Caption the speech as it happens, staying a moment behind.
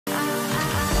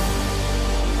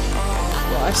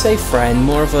I say friend,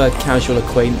 more of a casual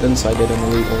acquaintance I did an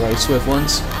illegal race with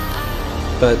once.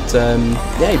 But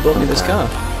yeah, he brought me this car.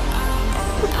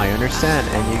 I understand,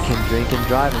 and you can drink and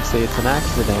drive and say it's an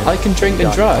accident. I can drink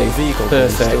and drive.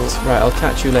 Perfect. Right, I'll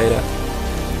catch you later.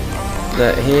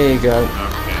 Here you go.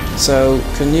 So,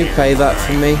 can you pay that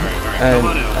for me?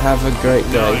 Have a great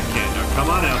day. No, I can't. No, come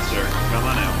on out, sir. Come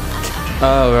on out.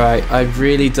 Oh, right. I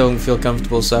really don't feel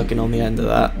comfortable sucking on the end of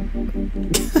that.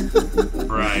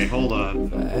 Right, hold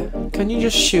on. Can you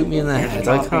just shoot me in the head?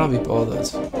 I can't be bothered.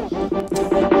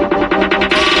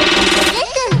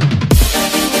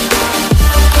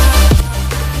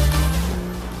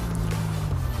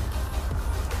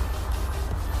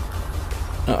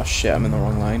 Oh shit, I'm in the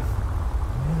wrong line.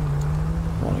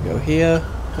 I want to go here.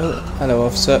 Oh, hello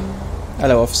officer.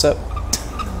 Hello officer.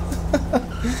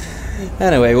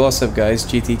 Anyway, what's up guys,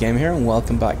 GT Gamer here and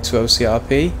welcome back to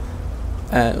OCRP.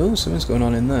 Oh, something's going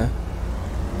on in there.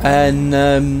 And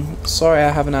sorry I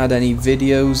haven't had any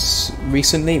videos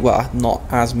recently, well not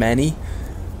as many.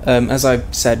 As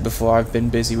I've said before, I've been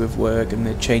busy with work and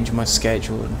they're changing my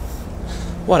schedule and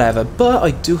whatever, but I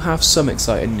do have some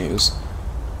exciting news.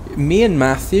 Me and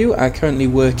Matthew are currently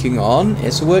working on,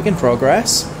 it's a work in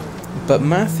progress, but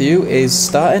Matthew is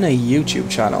starting a YouTube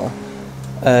channel.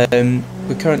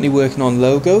 We're currently working on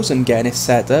logos and getting it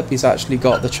set up. He's actually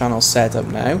got the channel set up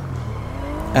now.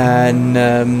 And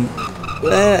I'm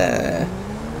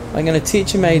going to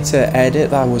teach him how to edit.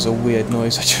 That was a weird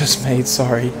noise I just made,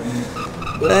 sorry.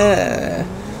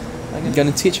 I'm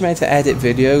going to teach him how to edit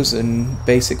videos and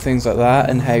basic things like that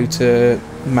and how to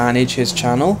manage his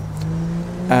channel.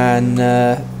 And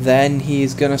then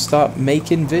he's going to start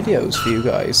making videos for you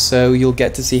guys, so you'll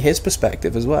get to see his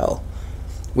perspective as well,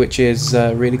 which is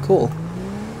really cool.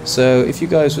 So if you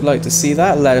guys would like to see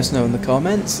that, let us know in the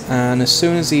comments, and as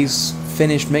soon as he's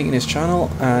finished making his channel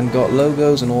and got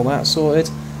logos and all that sorted,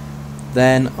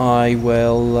 then I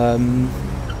will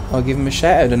I'll give him a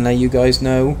shout out and let you guys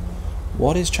know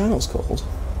what his channel's called.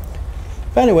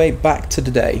 But anyway, back to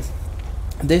today.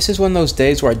 This is one of those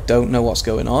days where I don't know what's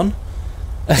going on.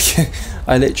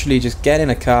 I literally just get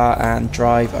in a car and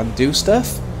drive and do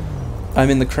stuff. I'm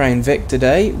in the Crown Vic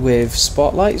today with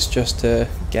spotlights just to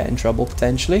get in trouble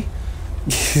potentially.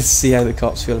 See how the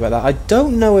cops feel about that. I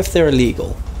don't know if they're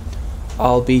illegal.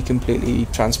 I'll be completely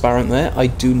transparent there. I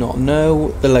do not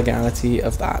know the legality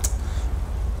of that.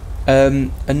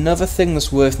 Another thing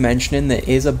that's worth mentioning, there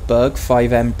is a bug,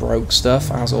 5M broke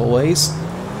stuff as always.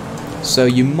 So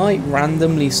you might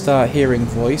randomly start hearing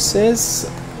voices.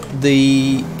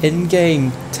 The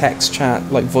in-game text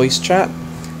chat, like voice chat,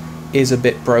 is a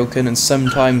bit broken and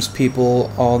sometimes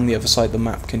people on the other side of the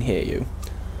map can hear you.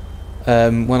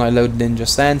 When I loaded in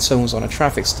just then, someone was on a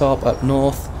traffic stop up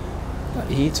north.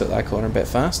 He took that corner a bit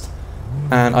fast.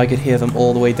 And I could hear them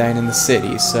all the way down in the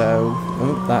city, so...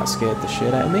 Oh, that scared the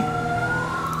shit out of me.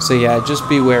 So yeah, just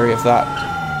be wary of that.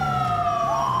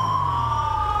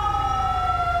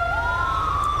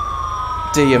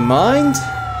 Do you mind?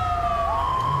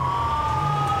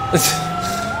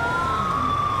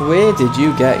 Where did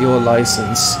you get your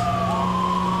license?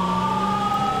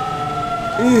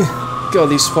 Ugh, God,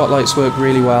 these spotlights work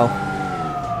really well.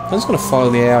 I'm just going to follow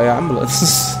the AI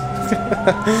ambulance.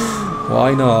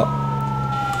 Why not?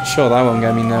 Sure, that won't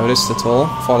get me noticed at all,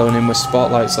 following him with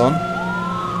spotlights on.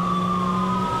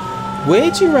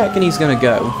 Where do you reckon he's going to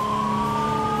go?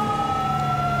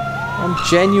 I'm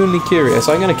genuinely curious.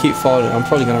 I'm going to keep following him. I'm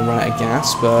probably going to run out of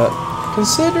gas, but...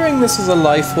 considering this is a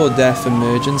life or death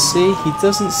emergency, he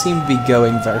doesn't seem to be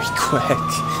going very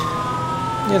quick.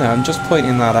 You know, I'm just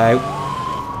pointing that out.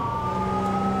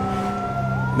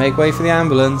 Make way for the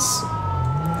ambulance.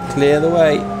 Clear the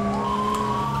way.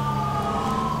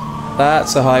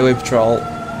 That's a highway patrol.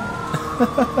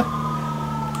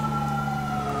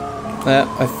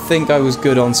 I think I was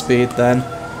good on speed then.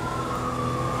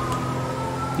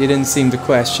 You didn't seem to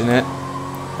question it.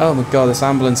 Oh my god, this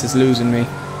ambulance is losing me.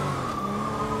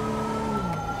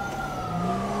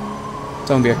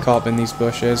 Don't be a cop in these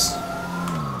bushes.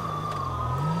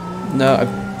 No, I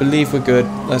believe we're good.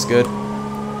 That's good.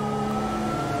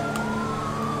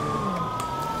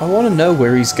 I want to know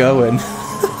where he's going.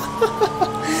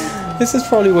 This is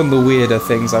probably one of the weirder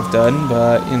things I've done,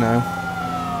 but, you know.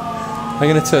 I'm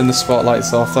going to turn the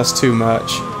spotlights off. That's too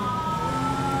much.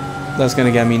 That's going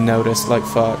to get me noticed like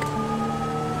fuck.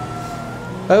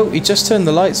 Oh, he just turned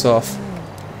the lights off.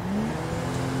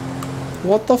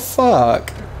 What the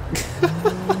fuck?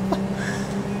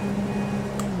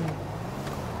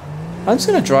 I'm just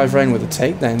going to drive around with the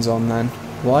takedowns on then.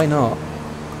 Why not?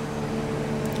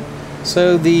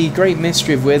 So the great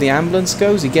mystery of where the ambulance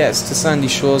goes, he gets to Sandy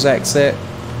Shores exit,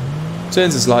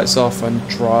 turns his lights off and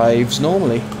drives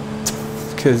normally.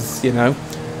 Because, you know,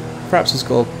 perhaps his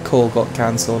call got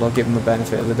cancelled. I'll give him the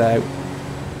benefit of the doubt.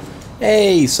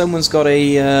 Hey, someone's got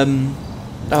a,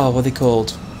 oh, what are they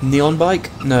called? Neon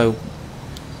bike? No.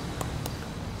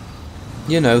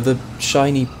 You know, the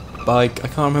shiny bike. I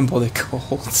can't remember what they're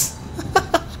called.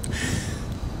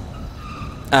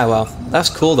 Ah, well, that's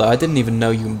cool though. I didn't even know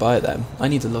you can buy them. I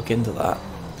need to look into that.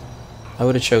 I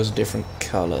would have chose a different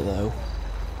colour though.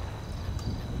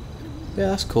 Yeah,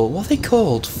 that's cool. What are they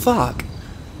called? Fuck.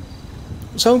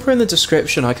 Someone put in the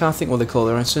description. I can't think what they call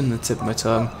it. It's in the tip of my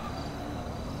tongue.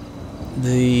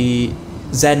 The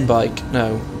Zen bike.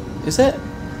 No. Is it?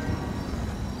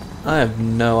 I have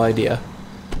no idea.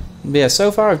 But yeah,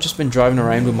 so far I've just been driving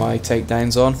around with my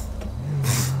takedowns on.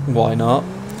 Why not?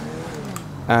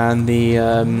 And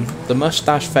the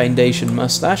mustache foundation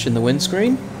mustache in the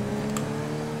windscreen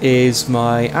is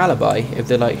my alibi. If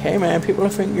they're like, hey man, people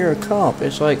think you're a cop,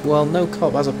 it's like, well, no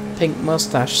cop has a pink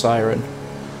mustache siren.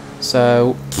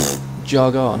 So,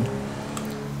 jog on.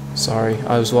 Sorry,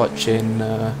 I was watching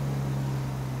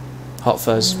Hot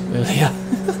Fuzz earlier.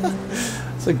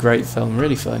 It's a great film,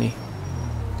 really funny.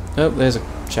 Oh, there's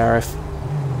a sheriff.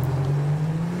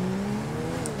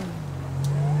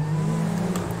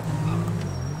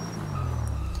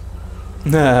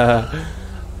 I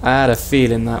had a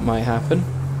feeling that might happen.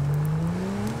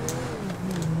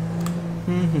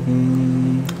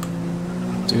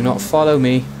 Do not follow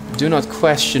me. Do not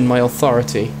question my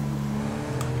authority.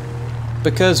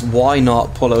 Because why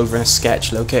not pull over in a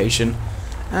sketch location?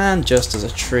 And just as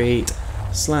a treat,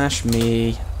 slash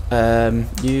me,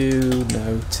 you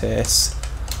notice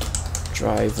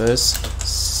driver's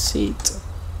seat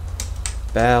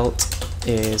belt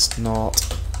is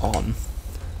not on.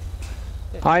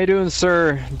 How you doing,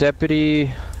 sir?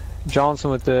 Deputy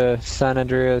Johnson with the San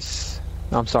Andreas...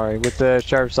 I'm sorry, with the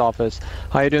Sheriff's Office.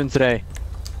 How you doing today?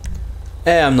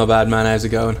 Hey, I'm not bad, man. How's it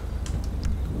going?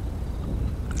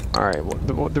 Alright,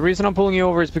 well, the reason I'm pulling you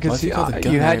over is because you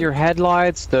had your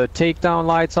headlights, the takedown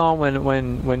lights on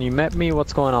when you met me.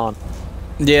 What's going on?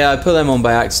 Yeah, I put them on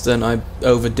by accident. I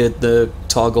overdid the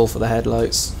toggle for the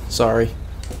headlights. Sorry.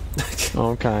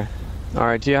 Okay.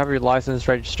 Alright, do you have your license,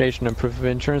 registration, and proof of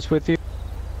insurance with you?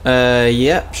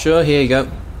 Yeah, sure, here you go.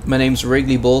 My name's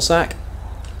Wrigley Ballsack.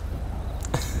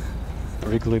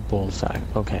 Wrigley Ballsack,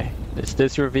 okay. Is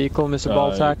this your vehicle, Mr.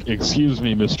 Ballsack? Excuse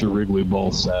me, Mr. Wrigley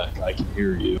Ballsack, I can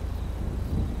hear you.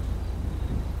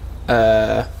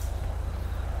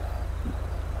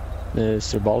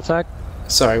 Mr. Ballsack?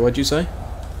 Sorry, what'd you say?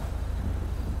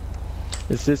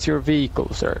 Is this your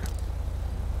vehicle, sir?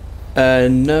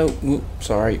 No. Ooh,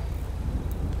 sorry.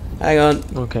 Hang on.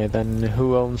 Okay, then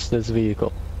who owns this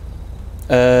vehicle?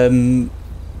 I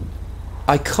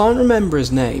can't remember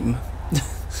his name.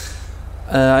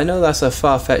 I know that's a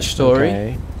far-fetched story.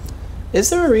 Okay. Is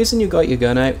there a reason you got your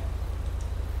gun out?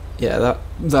 Yeah,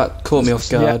 that caught me off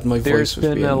guard. Yeah, My voice was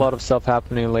there's been being... a lot of stuff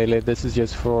happening lately. This is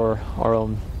just for our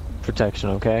own protection,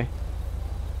 okay?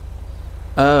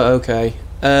 Oh, okay.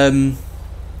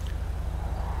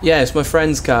 Yeah, it's my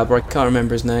friend's car, but I can't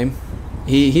remember his name.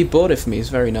 He bought it for me. It's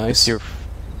very nice. So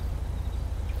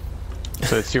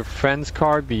it's your friend's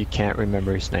car, but you can't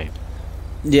remember his name.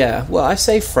 Yeah, well, I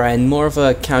say friend, more of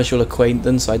a casual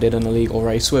acquaintance I did an illegal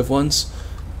race with once.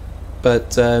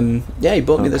 But, yeah, he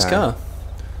bought me this car.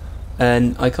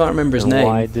 And I can't remember his name.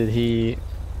 Why did he...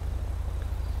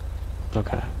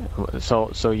 Okay.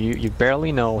 So you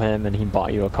barely know him and he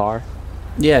bought you a car?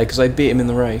 Yeah, because I beat him in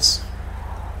the race.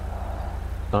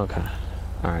 Okay.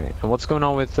 Alright. And what's going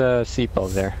on with the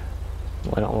seatbelt there?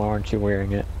 Why aren't you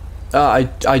wearing it?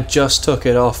 I just took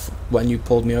it off when you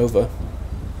pulled me over.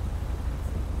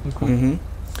 Okay. Mm-hmm.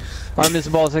 Alright,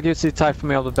 Mr. Balls, I'll give you tight for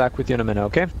me. I'll be back with you in a minute,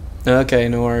 okay? Okay,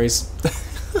 no worries.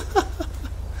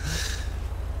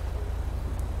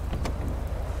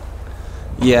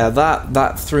 Yeah,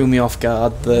 that threw me off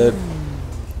guard. The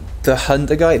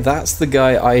hunter guy, that's the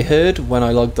guy I heard when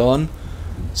I logged on.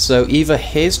 So either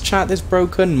his chat is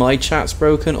broken, my chat's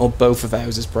broken, or both of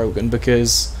ours is broken,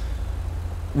 because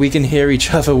we can hear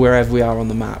each other wherever we are on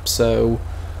the map. So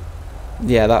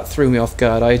yeah, that threw me off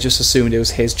guard. I just assumed it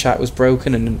was his chat was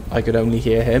broken and I could only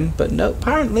hear him, but no,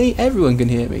 apparently everyone can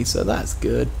hear me, so that's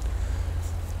good.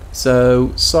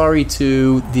 So sorry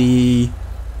to the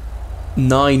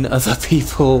 9 other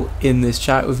people in this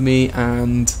chat with me,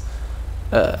 and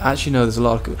actually no, there's a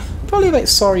lot of, probably about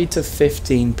sorry to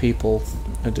 15 people.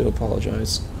 I do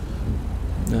apologise.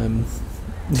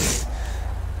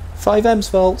 5M's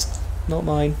fault, not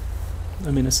mine.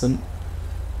 I'm innocent.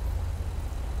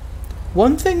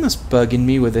 One thing that's bugging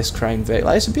me with this Crown Vic,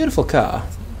 like, it's a beautiful car,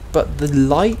 but the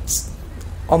lights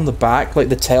on the back, like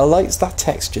the tail lights, that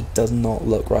texture does not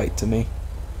look right to me.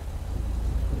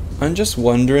 I'm just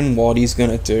wondering what he's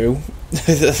gonna do.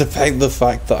 The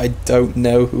fact that I don't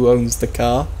know who owns the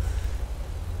car.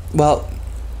 Well,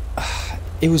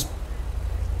 it was...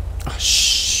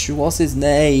 what's his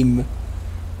name?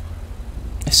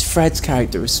 It's Fred's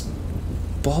character. Is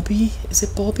Bobby? Is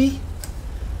it Bobby?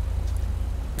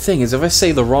 Thing is, if I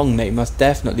say the wrong name, that's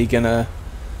definitely gonna...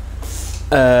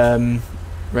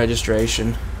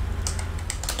 registration.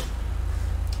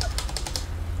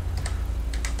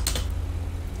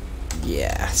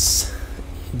 Yes.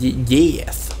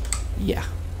 Yes. Yeah.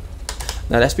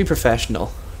 Now let's be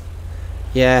professional.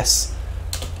 Yes.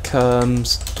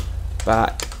 Comes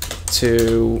back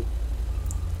to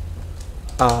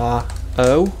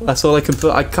R-O. That's all I can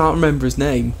put. I can't remember his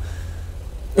name.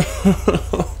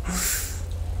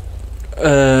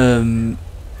 I'm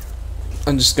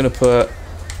just gonna put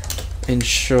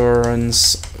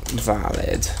insurance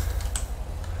valid.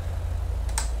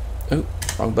 Oh,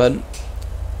 wrong button.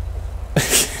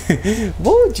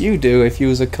 What would you do if you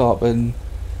was a cop and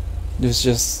it was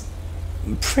just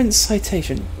print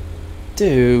citation?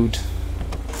 Dude.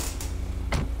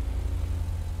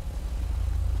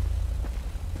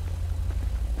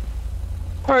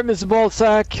 Alright, Mr.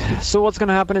 Ballsack, so what's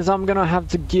gonna happen is I'm gonna have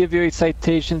to give you a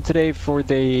citation today for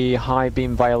the high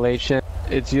beam violation.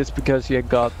 It's just because you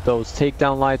got those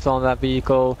takedown lights on that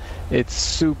vehicle. It's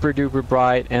super duper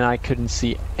bright and I couldn't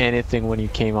see anything when you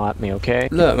came at me, okay?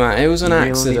 Look man, it was an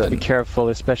accident. You really need to be careful,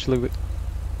 especially with...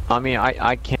 I mean,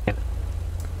 I can't...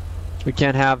 We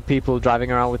can't have people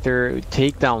driving around with their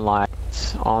takedown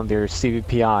lights on their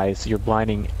CVPIs. You're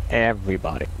blinding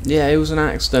everybody. Yeah, it was an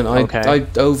accident. I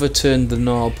overturned the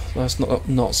knob. That's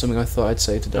not something I thought I'd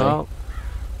say today. Oh.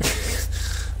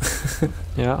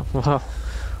 Yeah,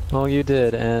 well, you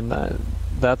did, and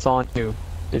that's on you.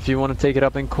 If you want to take it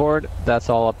up in court, that's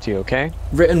all up to you, okay?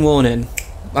 Written warning.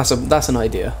 That's an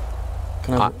idea.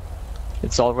 Can I...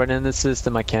 It's all written in the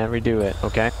system. I can't redo it,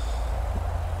 okay?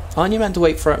 Aren't you meant to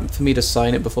wait for me to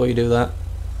sign it before you do that?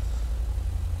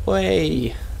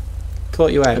 Way,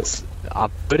 caught you out.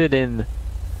 I'll put it in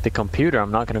the computer.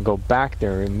 I'm not gonna go back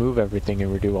there, remove everything,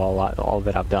 and redo all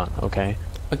that I've done. Okay?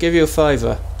 I'll give you a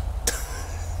 $5.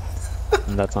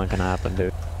 And that's not gonna happen,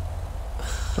 dude.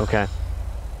 Okay.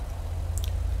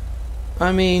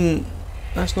 I mean,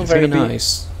 that's not very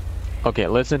nice. Okay,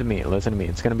 listen to me. Listen to me.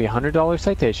 It's gonna be $100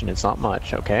 citation. It's not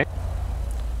much. Okay?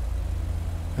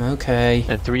 Okay.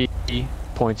 And 3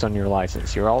 points on your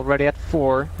license. You're already at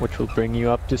 4, which will bring you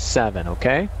up to 7,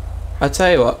 okay? I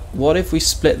tell you what if we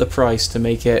split the price to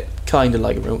make it kind of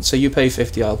like a real... So you pay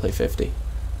 50, I'll pay 50.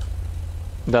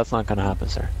 That's not gonna happen,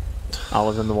 sir. I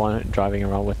wasn't the one driving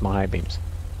around with my high beams.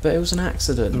 But it was an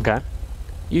accident. Okay.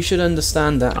 You should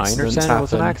understand that accidents I understand it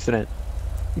was an happen. accident.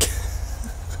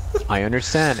 I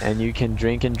understand, and you can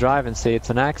drink and drive and say it's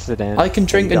an accident. I can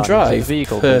drink and drive.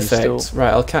 Perfect.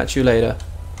 Right, I'll catch you later.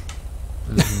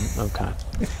 Okay.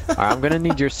 Alright, I'm gonna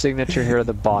need your signature here at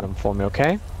the bottom for me,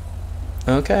 okay?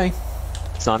 Okay.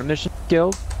 It's not a mission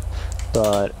skill,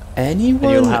 but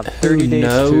anyone you'll have 30 who days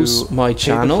knows to my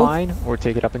channel pay the fine or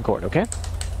take it up in court, okay?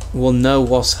 will know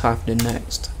what's happening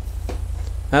next.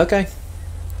 Okay.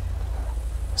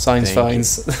 Signs,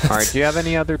 fines. Alright, do you have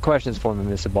any other questions for me,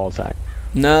 Mr. Ballsack?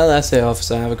 No, that's it,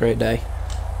 officer. Have a great day.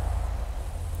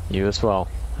 You as well.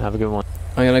 Have a good one.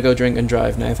 I'm gonna go drink and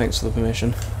drive now, thanks for the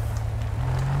permission.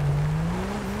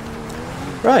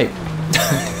 Right.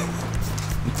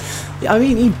 I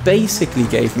mean, he basically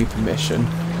gave me permission.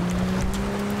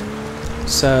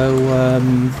 So,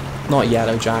 not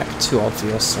Yellow Jack, too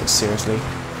obvious, like seriously.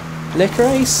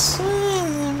 Licorice?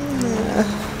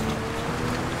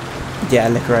 Yeah,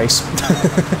 Licorice.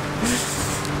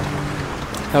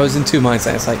 I was in two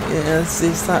mindsets, it's like, yeah,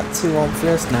 is that too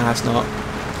obvious? Nah, it's not.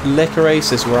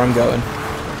 Licorice is where I'm going.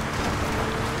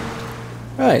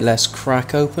 Right, let's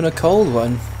crack open a cold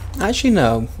one. Actually,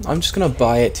 no, I'm just going to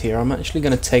buy it here. I'm actually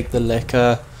going to take the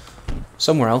liquor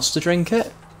somewhere else to drink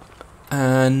it.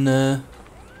 And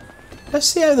let's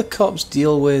see how the cops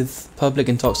deal with public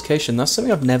intoxication. That's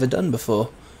something I've never done before.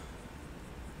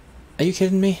 Are you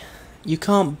kidding me? You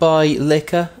can't buy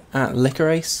liquor at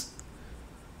Licorice?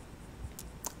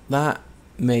 That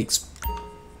makes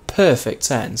perfect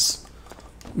sense.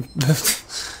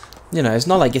 You know, it's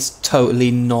not like it's totally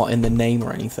not in the name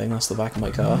or anything. That's the back of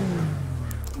my car.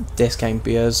 Discount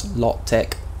beers, lot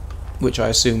tick, which I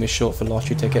assume is short for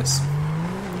lottery tickets.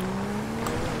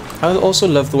 I also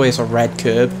love the way it's a red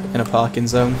curb in a parking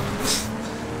zone.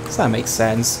 So that makes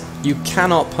sense. You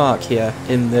cannot park here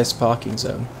in this parking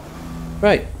zone.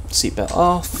 Right, seatbelt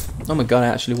off. Oh my god, I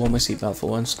actually wore my seatbelt for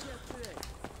once.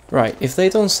 Right, if they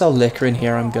don't sell liquor in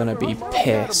here, I'm gonna be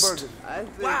pissed.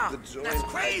 Wow, that's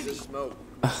crazy. Oh,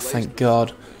 thank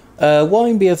God.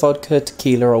 Wine, beer, vodka,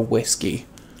 tequila, or whiskey?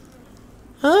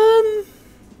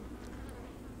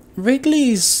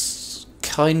 Wrigley's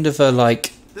kind of a,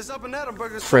 like,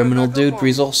 criminal dude, but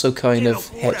he's also kind of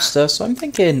hipster, so I'm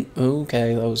thinking,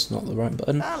 okay, that was not the right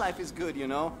button. Life is good, you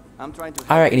know. I'm trying to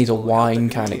I reckon he's a wine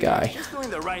kind of guy. Just doing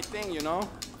the right thing, you know.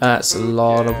 That's a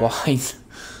lot of wine.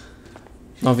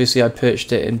 Obviously I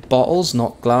purchased it in bottles,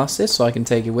 not glasses, so I can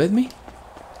take it with me.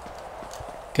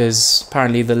 Because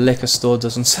apparently the liquor store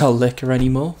doesn't sell liquor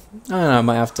anymore. I don't know, I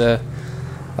might have to...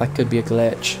 That could be a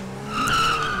glitch.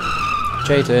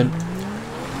 J-turn.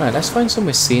 Right, let's find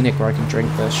somewhere scenic where I can drink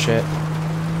this shit.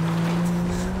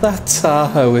 That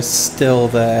Tahoe is still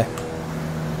there.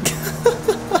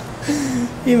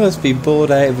 He must be bored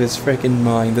out of his freaking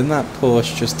mind, and that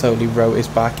Porsche just totally wrote his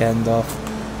back end off.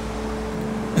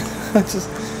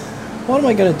 What am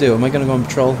I going to do? Am I going to go on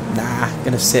patrol? Nah, I'm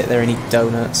going to sit there and eat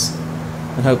donuts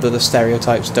and hope that the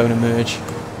stereotypes don't emerge.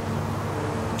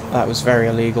 That was very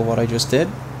illegal what I just did.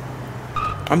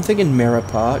 I'm thinking Mirror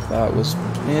Park. That was...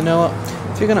 You know what?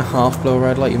 If you're going to half blow a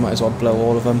red light, you might as well blow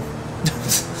all of them.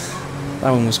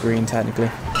 That one was green,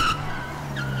 technically.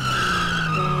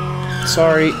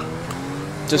 Sorry.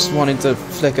 Just wanted to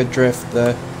flick a drift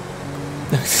there.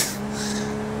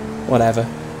 Whatever.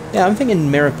 Yeah, I'm thinking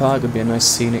Mirror Park would be a nice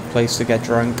scenic place to get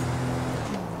drunk.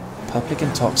 Public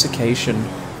intoxication.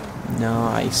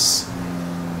 Nice.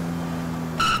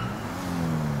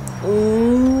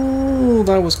 Ooh,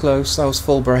 that was close. That was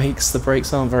full brakes. The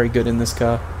brakes aren't very good in this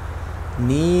car.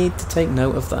 Need to take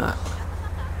note of that.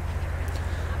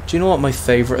 Do you know what my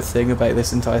favourite thing about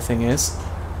this entire thing is?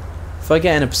 If I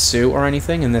get in a pursuit or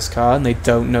anything in this car and they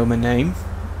don't know my name,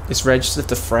 it's registered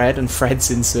to Fred and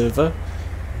Fred's in server.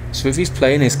 So if he's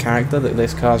playing his character that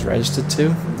this car's registered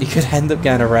to, you could end up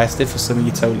getting arrested for something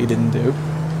you totally didn't do.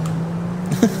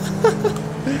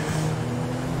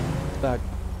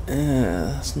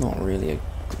 That's not really a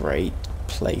great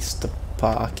place to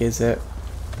park, is it?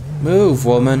 Move,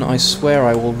 woman, I swear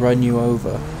I will run you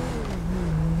over.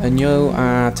 And you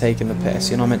are taking the piss.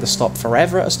 You're not meant to stop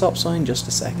forever at a stop sign, just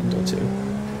a second or two.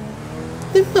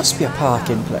 There must be a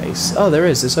parking place. Oh, there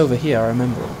is. It's over here, I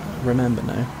remember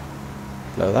now.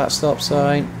 Below that stop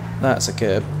sign, that's a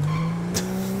curb.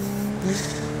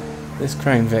 This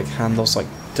Crown Vic handles like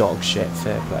dog shit,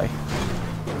 fair play.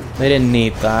 They didn't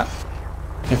need that.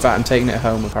 In fact, I'm taking it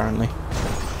home apparently.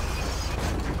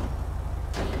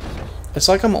 It's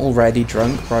like I'm already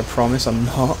drunk, but I promise I'm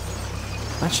not.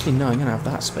 Actually, no, I'm gonna have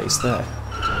that space there.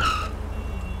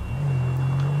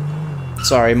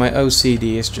 Sorry, my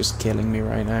OCD is just killing me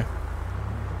right now.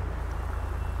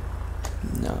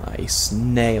 Nice,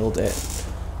 nailed it.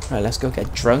 Right, let's go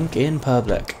get drunk in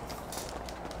public.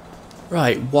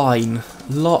 Right, wine.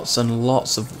 Lots and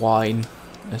lots of wine.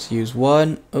 Let's use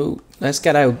one. Oh, let's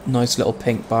get our nice little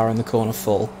pink bar in the corner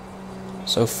full.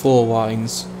 So 4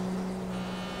 wines.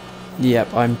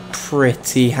 Yep, I'm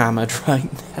pretty hammered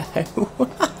right now.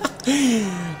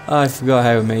 I forgot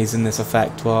how amazing this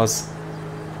effect was.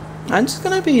 I'm just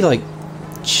gonna be like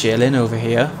chilling over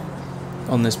here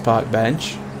on this park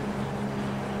bench.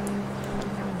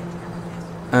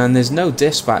 And there's no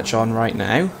dispatch on right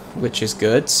now, which is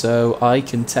good, so I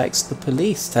can text the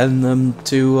police telling them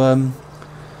to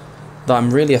that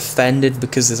I'm really offended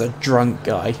because there's a drunk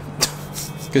guy.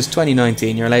 Because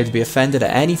 2019, you're allowed to be offended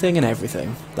at anything and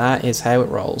everything. That is how it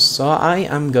rolls. So I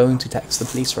am going to text the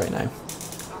police right now.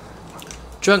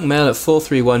 Drunk male at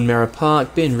 431 Mirror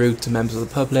Park, being rude to members of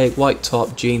the public, white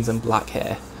top, jeans and black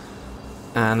hair.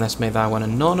 And let's make that one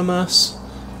anonymous.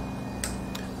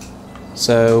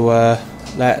 So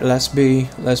let's be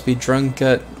drunk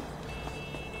at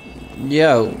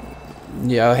yo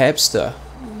hipster.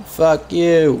 Fuck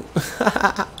you.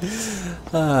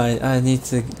 I need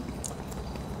to.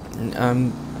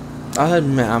 I'll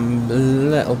admit I'm a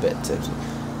little bit tipsy.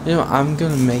 You know, I'm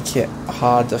gonna make it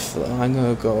harder for them. I'm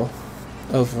gonna go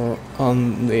over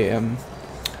on the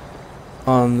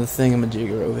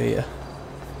thingamajigger over here.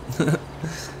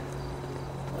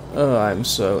 Oh, I'm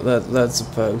so that's a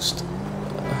post.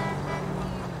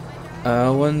 I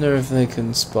wonder if they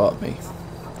can spot me.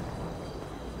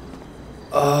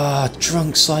 Ah,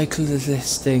 drunk cycling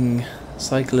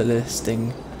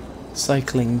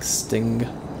sting.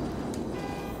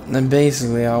 And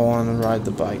basically, I want to ride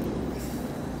the bike.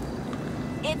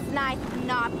 It's nice to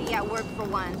not be at work for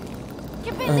once.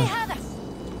 Qué pendejadas.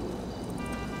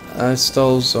 I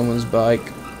stole someone's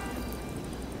bike.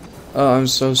 Oh, I'm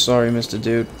so sorry, Mr.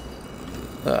 Dude.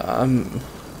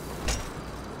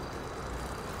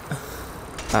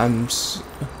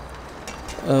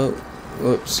 Oh,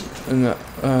 whoops. No,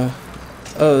 oh,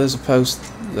 there's a post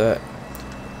there.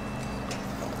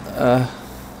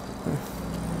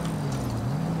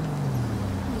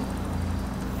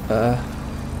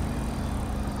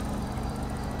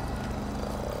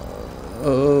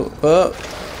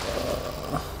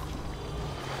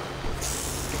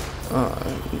 Oh,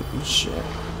 shit.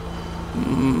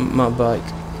 My bike.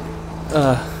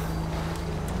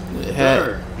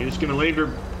 Sir, you're just gonna leave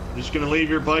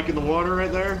your bike in the water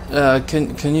right there?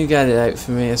 Can you get it out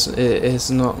for me? It's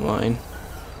not mine.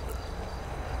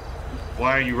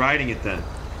 Why are you riding it then?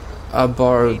 I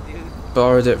borrowed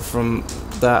it from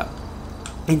that.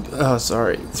 Oh,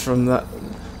 sorry, from that.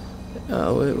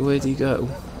 Where'd he go?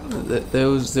 There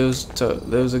was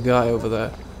a guy over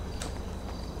there.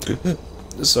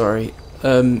 Sorry.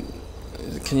 Can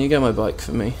you get my bike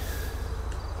for me?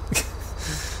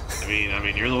 I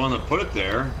mean, you're the one that put it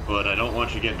there, but I don't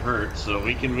want you getting hurt, so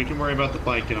we can worry about the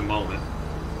bike in a moment.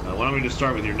 Why don't we just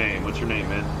start with your name? What's your name,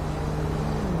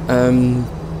 man?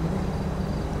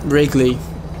 Wrigley.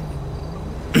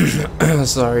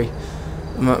 Sorry.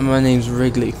 My name's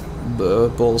Wrigley.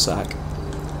 Ballsack.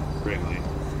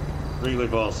 Wrigley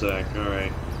Ballsack. All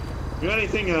right. You got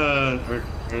anything?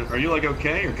 Are you like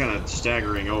okay? You're kind of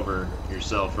staggering over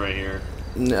yourself right here.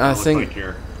 I think. Like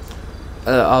here.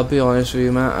 I'll be honest with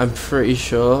you, man. I'm pretty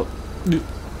sure.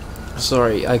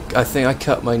 Sorry, I think I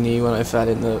cut my knee when I fell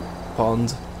in the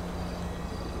pond.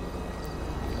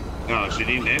 Oh, so you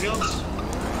need an ambulance?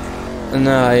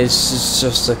 No, it's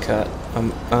just a cut.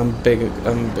 I'm big.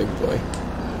 I'm a big boy.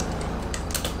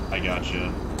 I gotcha.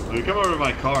 When you come over to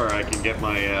my car, I can get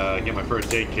my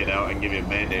first aid kit out and give you a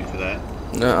band-aid for that.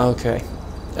 No, okay.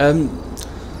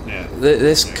 Yeah.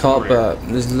 This Yeah, cop,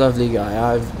 come this lovely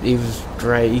guy, he was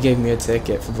great. He gave me a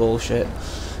ticket for bullshit.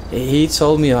 He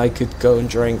told me I could go and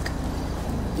drink.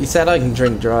 He said I can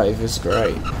drink drive. It's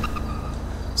great.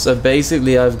 So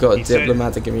basically, I've got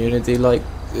diplomatic immunity. Like,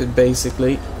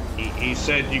 basically. He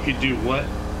said you could do what?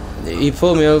 He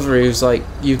pulled me over. He was like,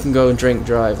 "You can go and drink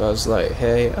drive." I was like,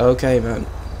 "Hey, okay, man."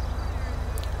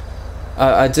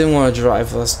 I didn't want to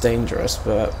drive. That's dangerous,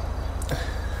 but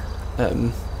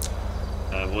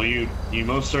well, you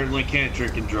most certainly can't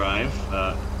drink and drive.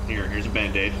 Here's a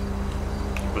band-aid.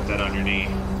 Put that on your knee.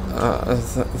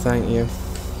 Thank you.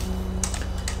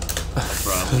 No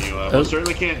problem. You most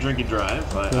certainly can't drink and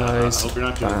drive. I hope you're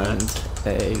not doing that.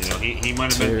 You know, he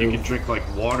might have meant you can drink like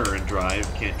water and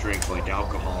drive. Can't drink like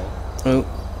alcohol. Oh.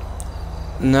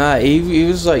 Nah, he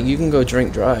was like, "You can go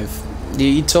drink drive."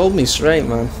 He told me straight,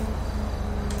 man.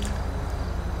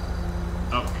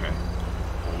 Okay.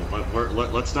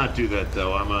 But let's not do that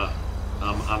though. I'm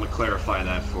gonna clarify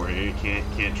that for you. You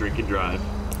can't drink and drive.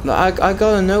 No, I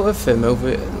got a note of him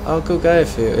over. I'll go get it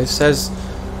for you. It says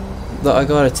that I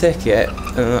got a ticket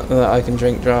and that I can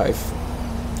drink drive.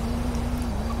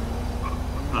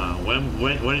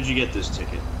 When did you get this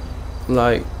ticket?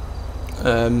 Like,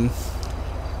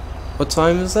 what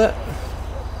time is that?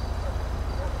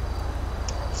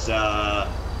 It's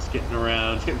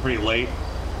getting pretty late.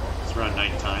 It's around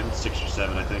nighttime, 6 or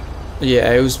 7, I think.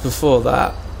 Yeah, it was before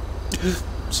that.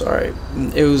 Sorry,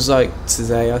 it was like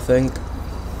today, I think.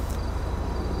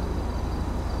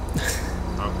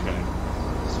 Okay.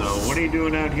 So what are you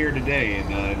doing out here today in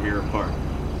Mirror Park?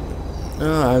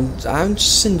 Oh, I'm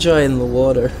just enjoying the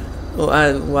water. Well,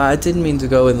 I didn't mean to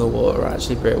go in the water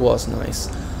actually, but it was nice.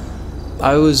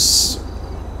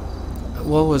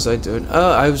 What was I doing?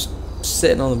 Oh, I was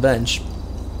sitting on the bench.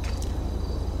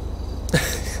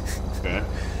 Okay.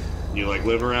 You like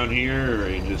live around here, or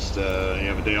you just you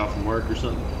have a day off from work or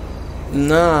something?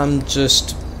 No,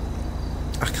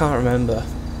 I can't remember.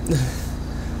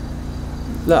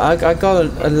 Look, I got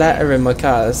a letter in my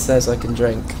car that says I can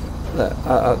drink. Look,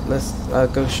 I'll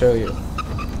go show you.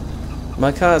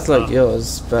 My car's like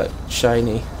yours, but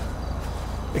shiny.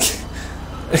 Alright,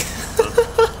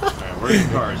 where's your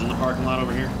car? Is it in the parking lot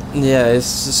over here? Yeah,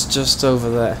 it's just over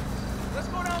there. Let's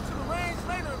go down to the range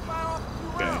later and fire off a few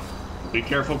Okay. rounds. Be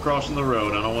careful crossing the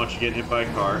road. I don't want you getting hit by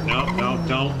a car. No,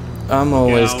 don't. I'm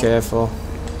always out. careful.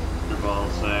 Your ball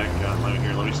sack.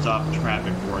 Let me stop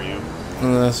traffic for you.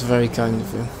 Oh, that's very kind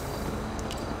of you.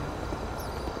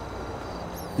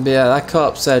 But yeah, that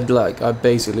cop said, like, I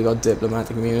basically got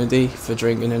diplomatic immunity for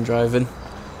drinking and driving.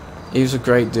 He was a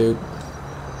great dude.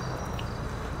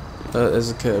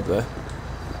 There's a curb there.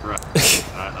 Right.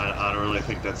 I don't really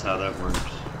think that's how that works.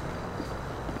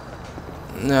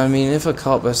 No, I mean, if a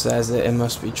cop says it, it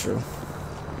must be true.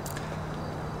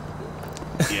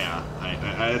 Yeah,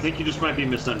 I think you just might be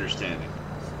misunderstanding.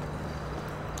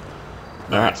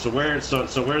 Alright, so where's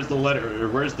the letter, or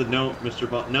where's the note, Mr.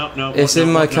 Ball? No. It's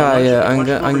in my car, yeah. I'm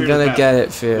gonna get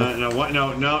it for you.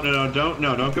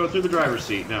 Don't go through the driver's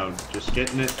seat. No, just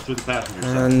getting it through the passenger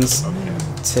side. And Okay.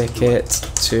 ticket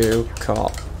to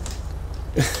cop.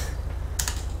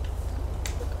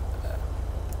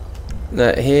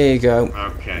 Here you go.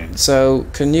 Okay. So,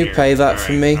 can you pay that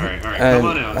for me? Alright. Come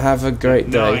on out. Have a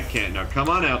great day. No, I can't. No, come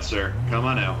on out, sir. Come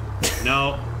on out.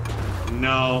 No.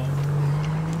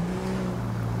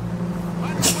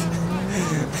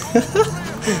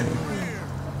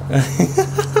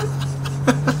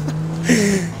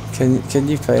 Can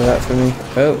you pay that for me?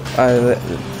 Oh,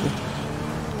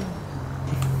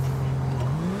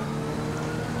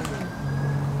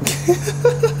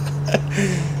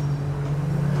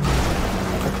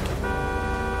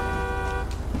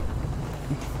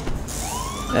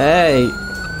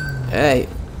 Hey,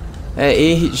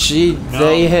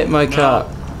 they hit my car.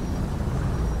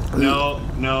 No.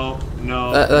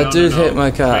 That dude hit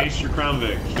my car. Face your Crown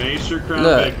Vic.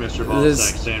 Look, Mr.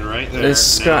 Ballsack, stand right there. There's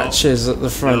scratches at the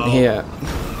front here.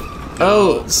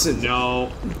 No.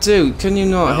 Dude, can you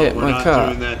not hit my car? We're not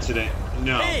doing that today.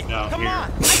 No, here.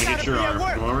 Let me get your arm.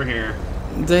 Come over here.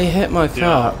 They hit my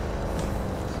car.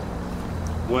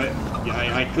 What?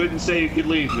 I couldn't say you could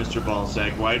leave, Mr.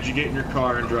 Ballsack. Why did you get in your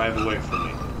car and drive away from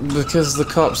me? Because the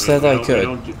cop said I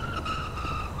could.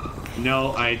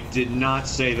 No, I did not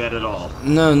say that at all.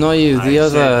 No, not you. The I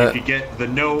other. Said you could get the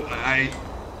no.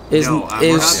 We're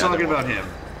not talking about him.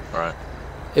 Right.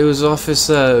 It was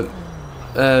Officer.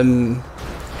 I don't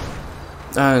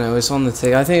know. It's on the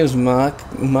ticket. I think it was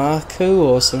Marco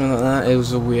or something like that. It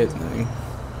was a weird name,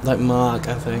 like Mark,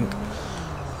 I think.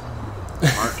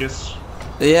 Marcus.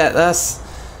 Yeah,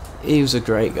 he was a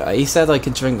great guy. He said I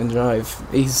could drink and drive.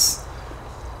 He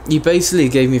basically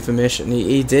gave me permission.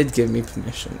 He did give me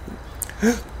permission.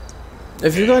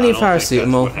 Have you got any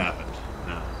paracetamol? That's what happened.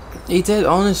 No. He did,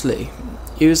 honestly.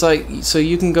 He was like, so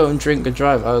you can go and drink and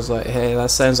drive. I was like, hey, that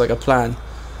sounds like a plan.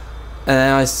 And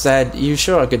then I said, you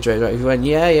sure I could drink and drive? He went,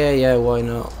 yeah, why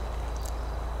not?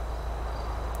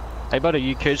 Hey buddy,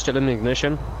 you key still in the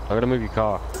ignition? I'm gonna move your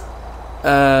car.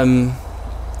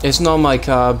 It's not my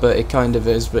car, but it kind of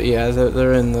is. But yeah,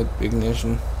 they're in the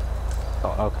ignition.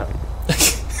 Oh, okay.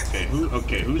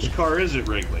 Okay, whose car is it,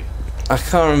 Wrigley? I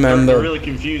can't remember. You really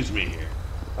confused me here.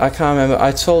 I can't remember.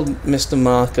 I told Mr.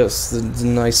 Marcus, the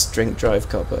nice drink drive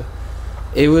copper.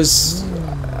 It was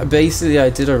basically I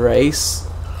did a race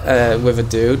with a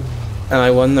dude, and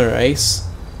I won the race.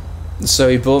 So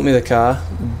he bought me the car,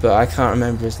 but I can't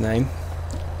remember his name.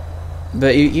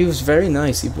 But he was very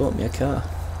nice. He bought me a car.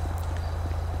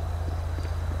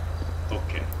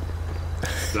 Okay.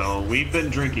 So we've been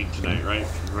drinking tonight, right?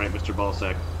 Right, Mr.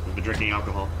 Ballsack? We've been drinking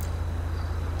alcohol?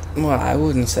 Well, I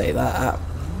wouldn't say that.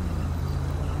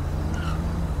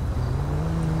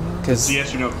 It's a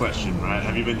yes or no question, right?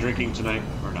 Have you been drinking tonight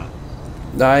or not?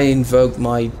 I invoked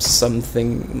my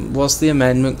something. What's the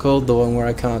amendment called? The one where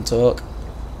I can't talk?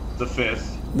 The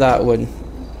 5th. That one.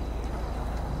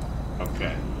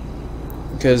 Okay.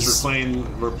 Because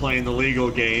we're playing the legal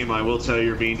game. I will tell you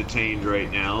you're being detained right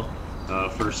now.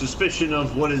 For suspicion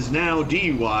of what is now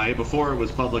DUI. Before it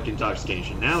was public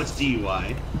intoxication. Now it's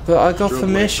DUI. But I got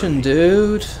permission,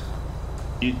 dude.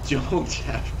 You don't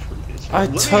have permission. I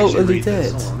totally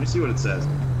did. Hold on, let me see what it says.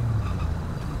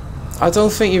 I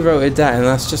don't think you wrote it down.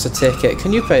 That's just a ticket.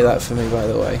 Can you pay that for me, by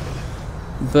the way?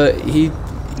 But he.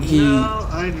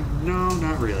 No,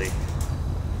 not really.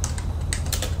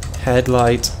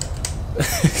 Headlight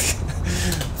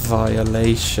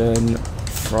violation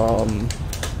from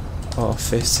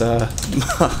Officer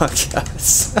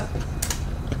Marcus.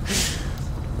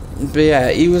 But yeah,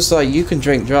 he was like, you can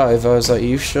drink drive. I was like,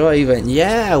 you sure? He went,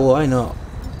 yeah, why not?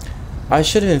 I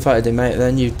should have invited him out,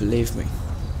 then you'd believe me.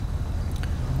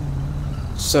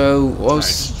 So,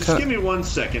 just give me 1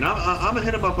 second. I'm gonna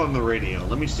hit him up on the radio.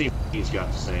 Let me see what he's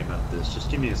got to say about this.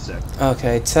 Just give me a sec.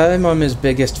 Okay, tell him I'm his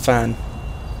biggest fan.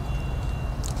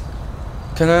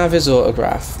 Can I have his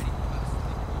autograph?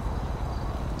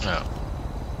 No.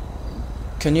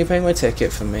 Can you pay my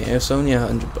ticket for me? It's only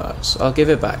 $100. I'll give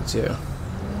it back to you.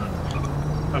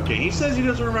 Okay, he says he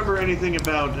doesn't remember anything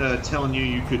about telling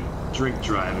you could drink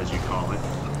drive, as you call it.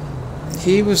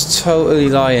 He was totally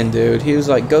lying, dude. He was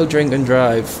like, go drink and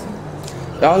drive.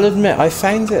 I'll admit, I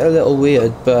found it a little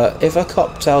weird, but if a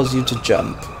cop tells you to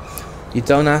jump, you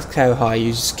don't ask how high,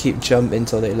 you just keep jumping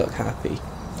until they look happy.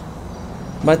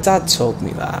 My dad told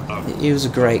me that. He was a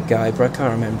great guy, but I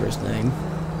can't remember his name.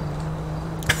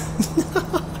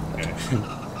 Okay.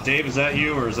 Dave, is that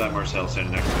you, or is that Marcel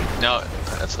standing next to me? No,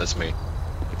 that's me.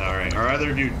 Alright, are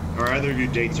either of you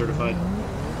date certified?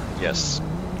 Yes.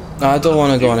 I don't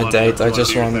want to go on a date. I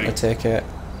just want a ticket.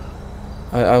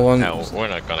 I want. No, we're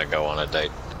not gonna go on a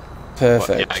date. Perfect.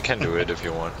 Well, yeah, I can do it if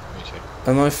you want me to.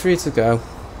 Am I free to go?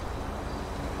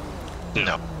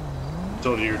 No.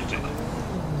 Totally your decision.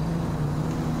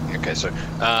 Okay,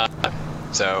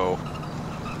 so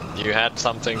you had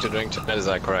something to drink tonight, is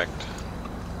that correct?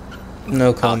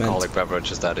 No comment. Alcoholic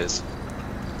beverages, that is.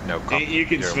 No comment. You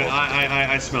can smell.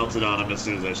 I smelt it on him as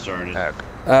soon as I started. Okay.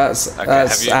 That's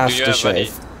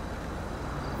aftershave.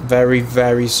 Very,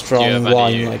 very strong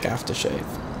wine, like aftershave.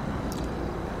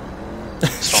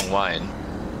 Strong wine?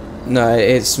 No,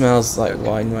 it smells like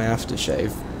wine, my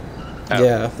aftershave. Oh.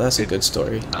 Yeah, that's a good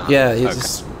story. Yeah,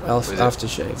 it's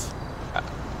aftershave.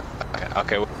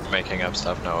 Okay, we're making up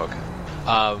stuff now, okay. Do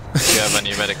you have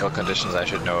any medical conditions I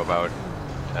should know about?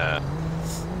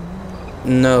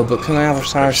 No, but can I have a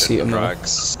paracetamol?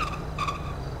 Drugs.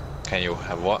 Can you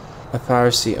have what? A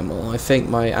paracetamol. I think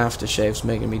my aftershave's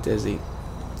making me dizzy.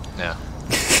 No.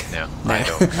 No, I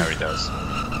don't carry those.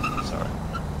 Sorry.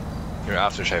 Your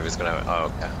aftershave is gonna...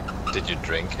 Oh, okay. Did you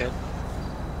drink it?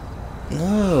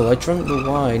 No, I drank the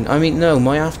wine. I mean, no,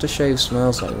 my aftershave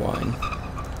smells like wine.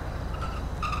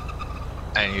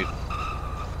 And you...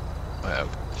 Well,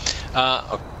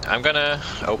 okay. I'm gonna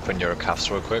open your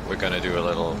cuffs real quick. We're gonna do a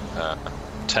little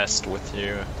test with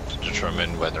you to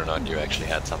determine whether or not you actually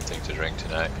had something to drink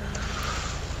tonight.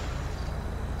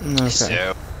 Okay.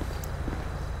 So,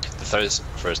 the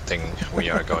first thing we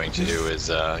are going to do is,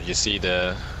 you see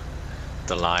the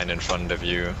line in front of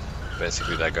you,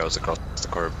 basically that goes across the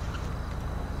curb.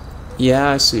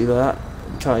 Yeah, I see that.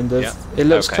 Kind of. Yeah. It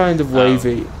looks kind of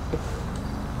wavy.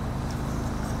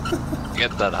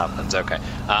 Yep, that happens, okay.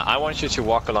 I want you to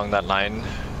walk along that line,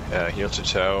 heel to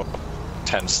toe,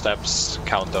 10 steps,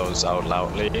 count those out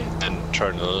loudly, and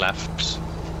turn left,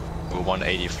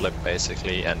 180 flip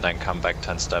basically, and then come back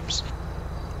 10 steps.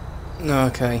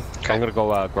 Okay. I'm gonna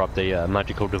go grab the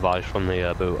magical device from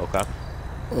the boot, okay?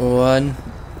 1,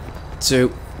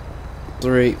 2,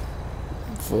 3,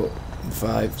 4,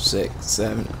 5, 6,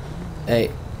 7,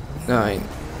 8, 9,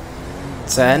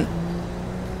 10,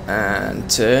 and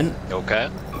turn. Okay.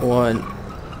 1,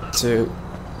 2,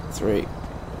 3,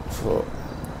 4,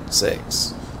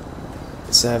 6,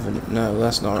 7. No,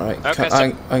 that's not right. Okay,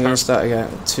 I'm gonna start again.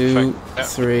 2,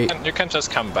 3. You can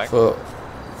just come back. 4,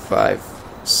 5,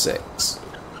 6,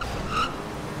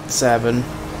 7.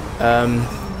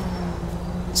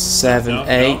 7,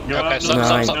 8, 9,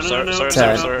 10.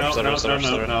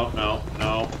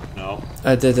 No.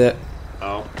 I did it.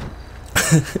 No.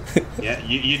 Yeah,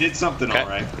 you did something, okay.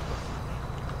 Alright.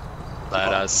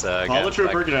 Let us follow the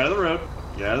trooper, get out of the road.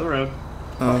 Get out of the road.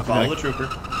 Okay. Follow the trooper.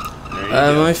 There you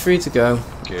Am go. I free to go?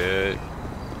 Good.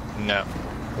 No.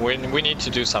 We need to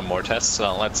do some more tests,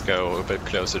 so let's go a bit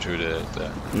closer to the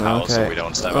house so we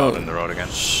don't step out in the road again.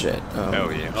 Shit. Oh,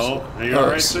 yeah. Oh, are you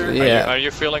alright, sir? Yeah. Are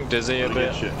you feeling dizzy a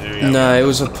bit? No, it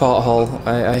was a pothole.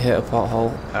 I hit a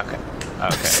pothole. Okay.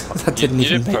 Okay. That didn't you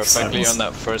even did make perfectly sense. on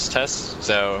that first test,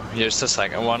 so here's the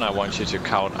second one. I want you to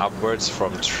count upwards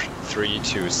from 3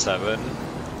 to 7.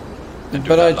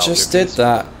 But I just did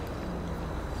that.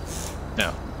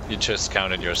 No, you just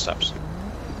counted your steps.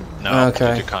 No, okay.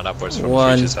 did you count upwards from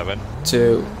 1, 3 to 7?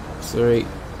 2, 3,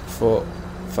 4,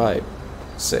 5,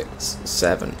 6,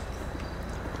 7.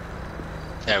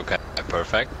 Okay,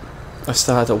 perfect. I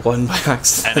started at 1 by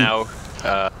accident. And now,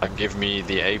 give me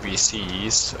the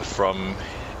ABCs from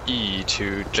E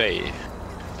to J,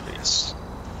 please.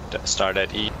 Start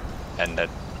at E, end at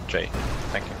J.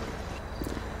 Thank you.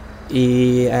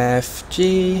 E, F,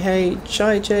 G, H,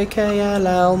 I, J, K, L,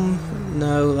 L.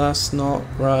 No, that's not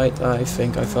right. I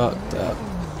think I fucked up.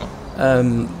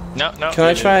 No. Can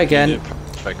I try again?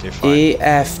 Perfectly fine. E,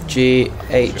 F, G,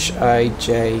 H, I,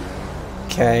 J,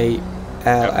 K,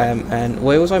 L, M, N.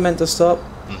 Where was I meant to stop?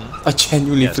 I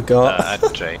genuinely forgot. At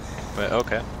J. But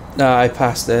okay. No, I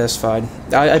passed it. That's fine.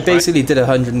 I basically did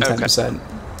 110%.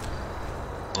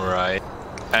 Right.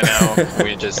 And now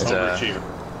we just.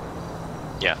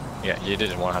 Yeah, you did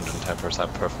it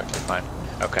 110%, perfectly fine.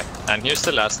 Okay, and here's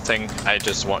the last thing. I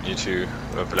just want you to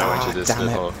blow into this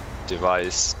little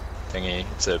device thingy.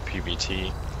 It's a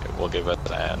PBT. It will give it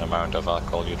an amount of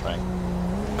alcohol you drank.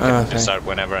 Okay. You start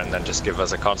whenever, and then just give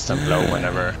us a constant blow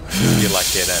whenever you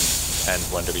like it, and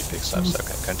when the beat picks up. So,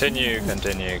 okay, continue,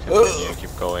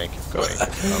 keep going.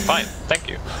 Fine, thank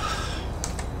you.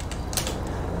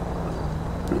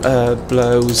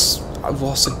 Blows.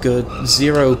 What's a good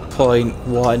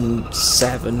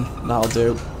 0.17? That'll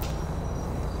do.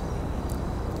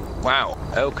 Wow.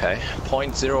 Okay.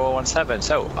 0.017.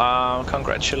 So,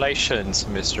 congratulations,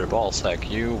 Mr. Ballsack.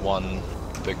 You won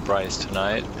the big prize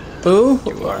tonight. Oh,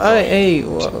 You are hey,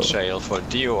 going to jail for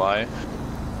DUI.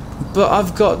 but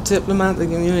I've got diplomatic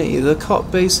immunity. The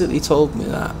cop basically told me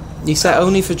that. He said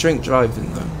only for drink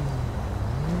driving though.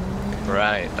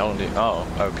 Right, only. Oh,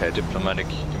 okay. Diplomatic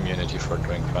immunity for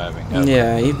drink driving. Okay.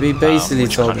 Yeah, he basically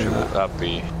told me that. that. Would that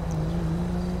be?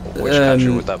 Which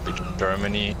country would that be?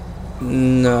 Germany?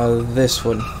 No, this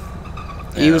one.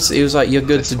 Yeah. He was like, "You're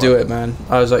good This to do one. it, man."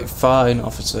 I was like, "Fine,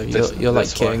 officer. You're like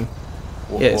this king."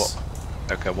 one. Yes.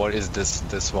 Okay, what is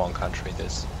this one country?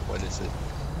 What is it?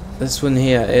 This one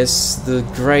here is the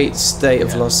great state of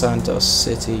Yeah. Los Santos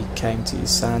City, County,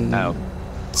 San Oh.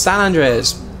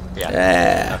 Andreas. Yeah.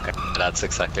 Yeah. Okay, that's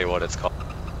exactly what it's called.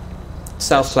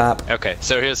 Self clap. Okay,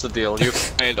 so here's the deal. You've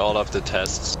failed all of the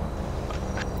tests.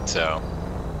 So,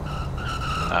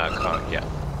 yeah,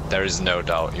 there is no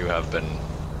doubt you have been,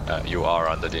 you are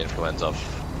under the influence of.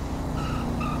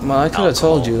 Well, I could have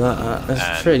told you that. and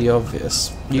That's pretty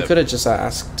obvious. You the- could have just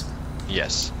asked.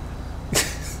 Yes.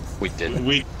 We did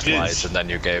We twice, did. and then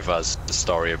you gave us the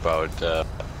story about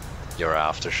your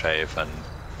aftershave and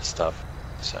stuff.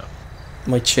 So.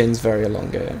 My chin's very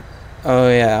elongated. Oh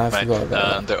yeah, I Right, forgot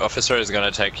about that. the officer is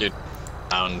gonna take you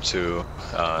down to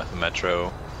the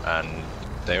metro, and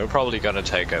they were probably gonna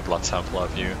take a blood sample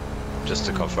of you, just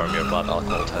to confirm your blood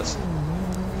alcohol test.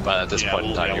 But at this point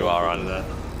in time, you are on. that.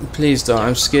 Please don't.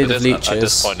 I'm scared of leeches. At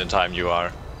this point in time, you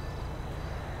are.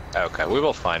 Okay, we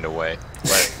will find a way.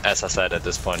 But as I said, at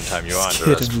this point in time, you are under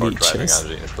Scared arrest of for driving leeches.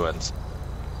 under the influence.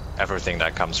 Everything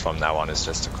that comes from now on is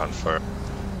just to confirm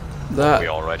we That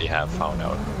already have found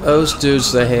out. those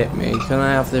dudes that hit me. Can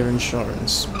I have their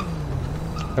insurance?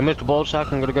 And Mr.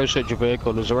 Ballsack, I'm gonna go search your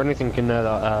vehicle. Is there anything in there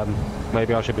that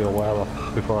maybe I should be aware of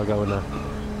before I go in there?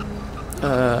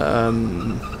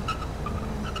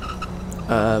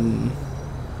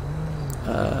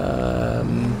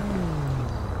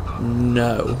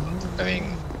 No. I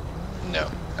mean, no.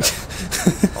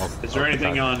 Is there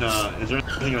anything on? Is there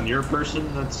anything on your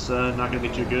person that's not going to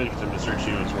be too good? Because I'm going to search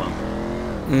you as well.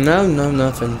 No,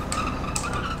 nothing.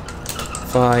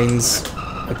 Fines.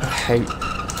 About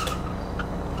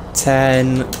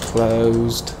 10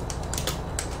 closed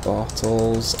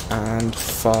bottles and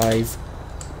 5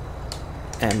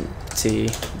 empty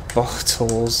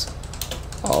bottles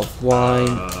of wine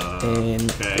in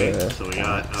Okay, the so we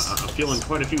got. I'm feeling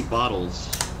quite a few bottles.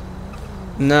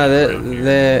 No,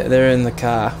 they're in the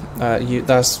car.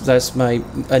 That's my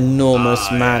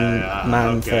enormous man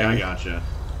okay, thing. I gotcha.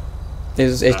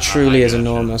 It truly is gotcha.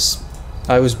 enormous.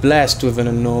 I was blessed with an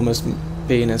enormous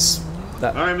penis.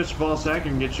 That All right, Mr. Ballsack, I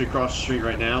can get you across the street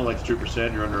right now. Like the trooper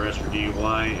said, you're under arrest for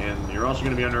DUI, and you're also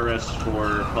going to be under arrest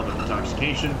for public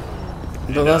intoxication.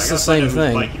 But that's the same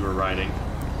thing. Bike you were riding.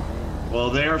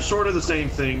 Well, they are sort of the same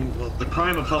thing. Well, the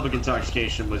crime of public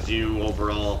intoxication was you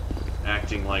overall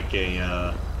acting like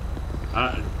a,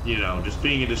 you know, just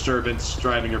being a disturbance,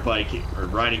 driving your bike or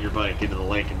riding your bike into the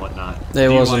lake and whatnot. It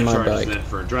DUI wasn't my charges bike. then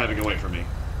for driving away from me.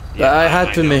 But I had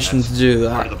know, permission that's to do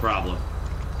Part of that. the problem.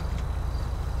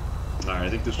 All right, I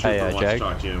think this trooper wants to Jake.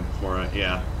 talk to you before I,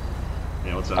 yeah.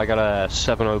 Yeah, what's up? I got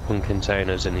 7 open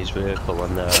containers in his vehicle,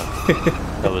 and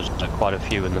there was quite a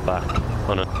few in the back.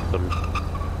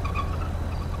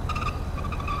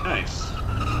 Nice.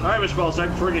 Alright, Mr. Ballsack,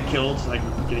 before you get killed, I'm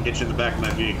gonna get you in the back of my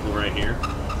vehicle right here.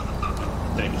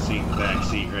 Take a seat in the back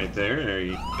seat right there. There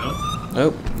you go.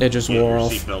 Oh, it just Get wore your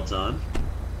off. seatbelt on.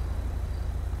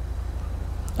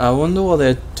 I wonder what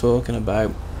they're talking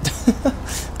about.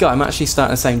 God, I'm actually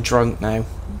starting to sound drunk now.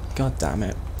 God damn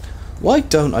it. Why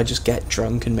don't I just get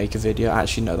drunk and make a video?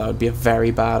 Actually, no, that would be a very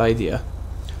bad idea.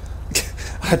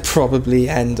 I'd probably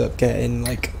end up getting,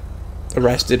 like,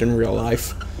 arrested in real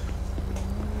life.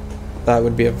 That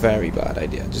would be a very bad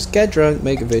idea. Just get drunk,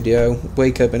 make a video,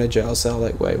 wake up in a jail cell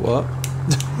like, wait, what?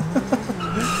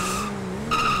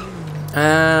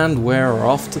 And we're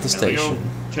off to the There we go. station.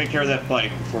 Take care of that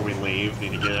bike before we leave.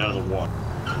 Need to get it out of the water.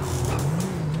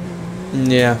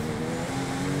 Yeah.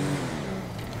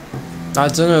 I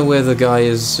don't know where the guy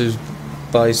is whose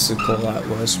bicycle that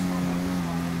was.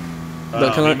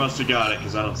 But can He I... must have got it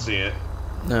because I don't see it.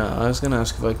 No, I was going to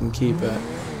ask if I can keep it.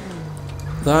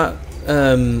 That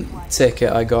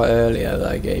ticket I got earlier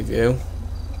that I gave you.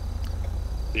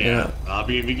 Yeah, I'll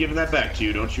be giving that back to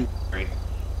you. Don't you worry.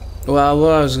 Well,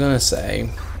 what I was going to say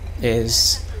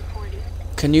is,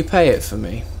 can you pay it for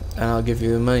me? And I'll give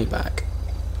you the money back.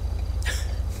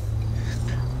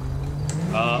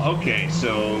 Okay,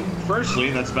 so firstly,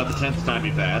 that's about the 10th time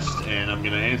you've asked, and I'm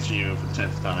going to answer you for the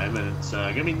 10th time, and it's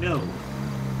going to be no.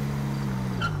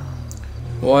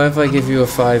 What if I give you a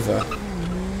 $5?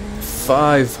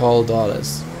 $5 whole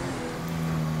dollars.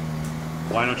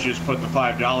 Why don't you just put the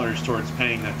 $5 towards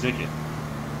paying that ticket?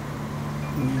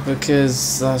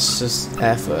 Because that's just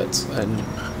effort, and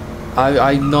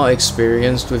I'm not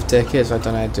experienced with tickets. I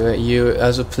don't know how to do it. You,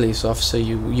 as a police officer,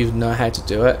 you know how to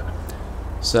do it.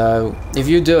 So if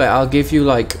you do it, I'll give you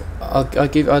like I'll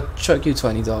chuck you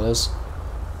 $20.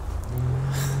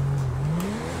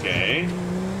 Okay.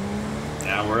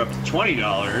 Now we're up to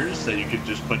 $20 that you could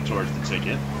just put towards the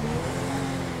ticket.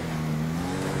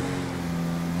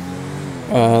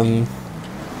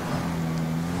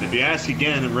 If you ask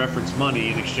again and reference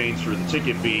money in exchange for the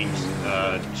ticket being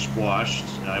squashed,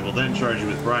 I will then charge you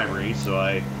with bribery, so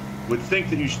I would think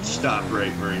that you should stop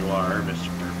right where you are, Mr.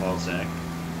 Balzac.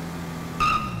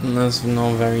 That's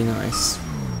not very nice.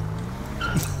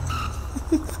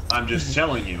 I'm just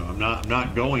telling you, I'm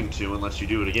not going to unless you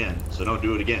do it again, so don't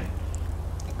do it again.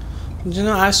 You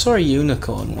know, I saw a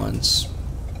unicorn once.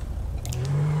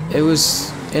 It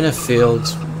was in a field.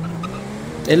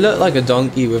 It looked like a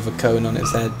donkey with a cone on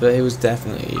its head, but it was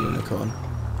definitely a unicorn.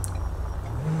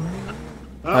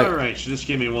 Alright, so just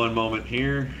give me one moment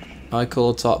here. I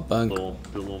call top bunk. Do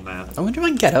a little math. I wonder if I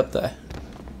can get up there.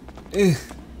 Ugh.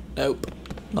 Nope.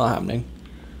 Not happening.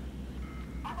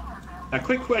 A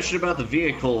quick question about the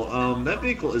vehicle. That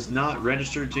vehicle is not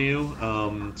registered to you,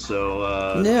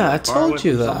 yeah, I told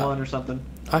you that. Someone or something?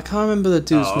 I can't remember the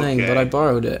dude's name, but I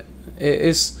borrowed it. It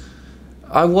is...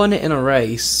 I won it in a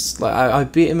race. Like I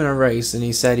beat him in a race, and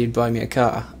he said he'd buy me a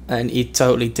car, and he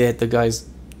totally did. The guy's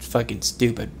fucking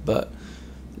stupid, but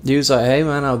he was like, "Hey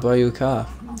man, I'll buy you a car."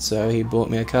 So he bought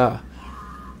me a car,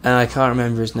 and I can't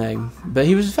remember his name, but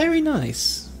he was very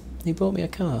nice. He bought me a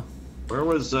car. Where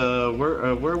was the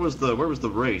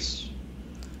race?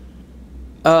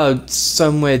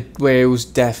 Somewhere where it was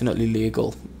definitely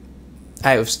legal,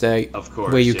 out of state. Of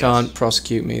course, where you yes. can't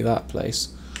prosecute me. That place.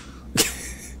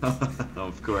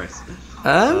 Of course.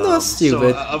 I'm not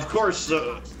stupid. So of course.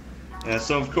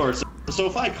 So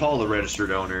if I call the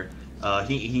registered owner,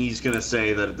 he's gonna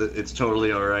say that it's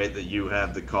totally all right that you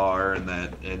have the car and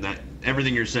that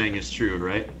everything you're saying is true,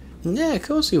 right? Yeah, of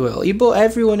course he will. He bought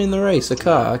everyone in the race a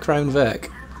car, a Crown Vic.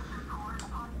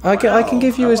 I can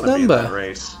give you his number.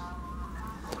 Race.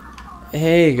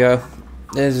 Here you go.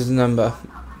 There's his number.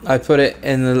 I put it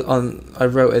in I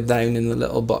wrote it down in the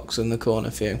little box in the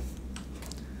corner for you.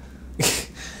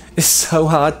 It's so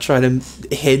hard trying to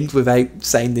hint without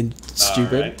sounding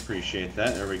stupid. Alright, appreciate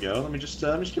that. There we go. Let me just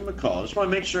give him a call. Just want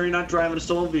to make sure you're not driving a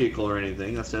stolen vehicle or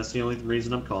anything. That's the only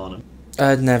reason I'm calling him.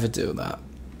 I'd never do that.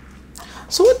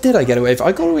 So what did I get away with?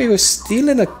 I got away with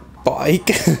stealing a bike,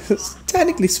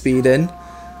 technically speeding,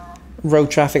 road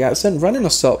traffic accident, running a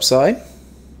stop sign.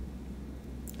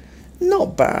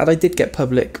 Not bad. I did get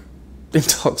public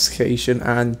intoxication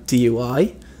and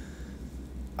DUI.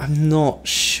 I'm not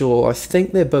sure. I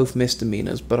think they're both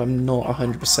misdemeanors, but I'm not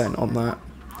 100% on that.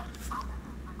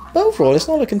 But overall, it's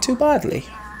not looking too badly.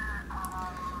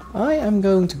 I am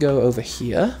going to go over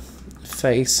here,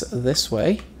 face this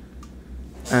way,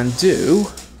 and do...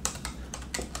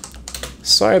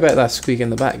 Sorry about that squeak in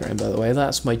the background, by the way.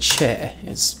 That's my chair.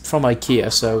 It's from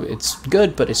IKEA, so it's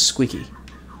good, but it's squeaky.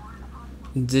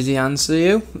 Did he answer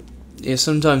you? Yeah,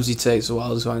 sometimes he takes a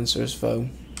while to answer his phone.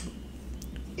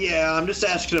 Yeah, I'm just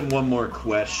asking him one more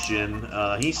question.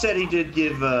 He said he did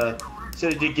give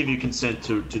you consent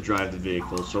to drive the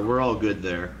vehicle, so we're all good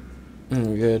there.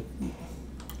 We're good.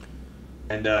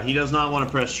 And he does not want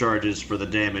to press charges for the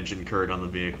damage incurred on the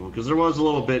vehicle, because there was a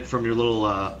little bit from your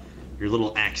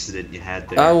little accident you had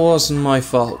there. That wasn't my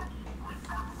fault.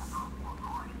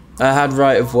 I had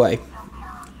right of way,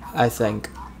 I think.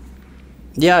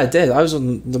 Yeah, I did. I was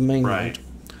on the main road.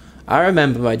 I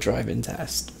remember my driving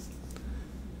test.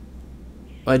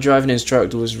 My driving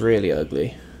instructor was really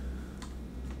ugly.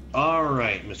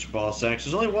 Alright, Mr. Balsack,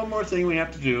 there's only one more thing we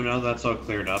have to do now that that's all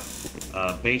cleared up.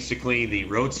 Basically, the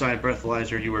roadside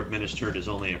breathalyzer you were administered is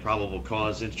only a probable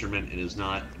cause instrument. It is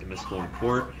not admissible in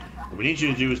court. What we need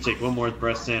you to do is take one more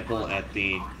breath sample at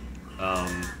the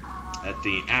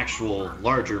actual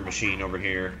larger machine over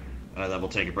here that will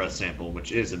take a breath sample,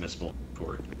 which is admissible in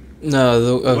court. No,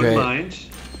 okay. Mind.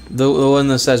 The one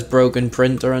that says broken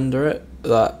printer under it,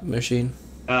 that machine.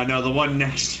 No, the one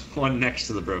next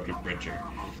to the broken printer.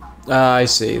 Ah, I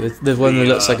see. The one that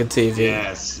looks like a TV.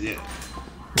 Yes,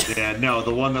 yeah, no,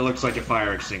 the one that looks like a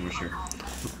fire extinguisher.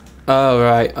 Oh,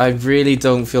 right. I really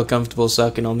don't feel comfortable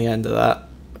sucking on the end of that.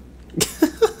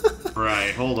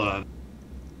 Right, hold on.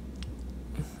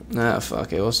 Ah,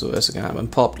 fuck it. What's the worst that can happen?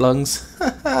 Popped lungs.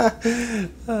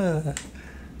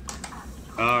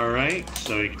 Alright,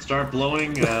 so you can start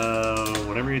blowing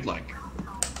whatever you'd like.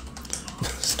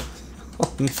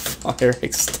 On fire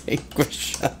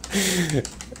extinguisher.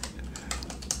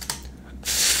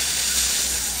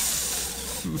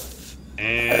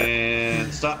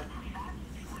 stop?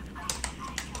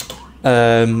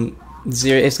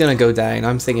 It's gonna go down.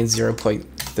 I'm thinking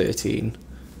 0.13.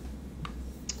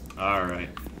 All right.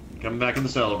 Coming back in the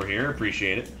cell over here.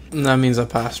 Appreciate it. That means I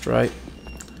passed, right?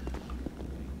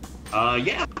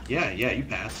 Yeah, you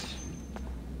passed.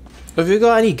 Have you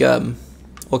got any gum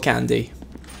or candy?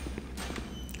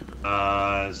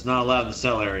 It's not allowed in the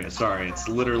cell area. Sorry, it's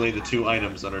literally the 2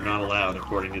 items that are not allowed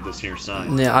according to this here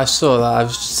sign. Yeah, I saw that. I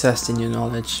was just testing your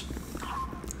knowledge.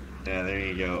 Yeah, there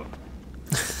you go.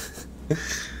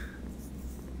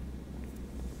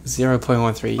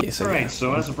 0.13 years. Alright,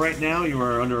 so as of right now, you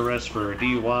are under arrest for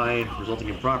DUI resulting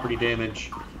in property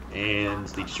damage and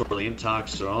the disorderly intox.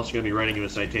 So I'm also going to be writing you a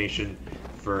citation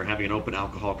for having an open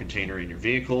alcohol container in your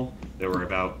vehicle. There were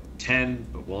about 10,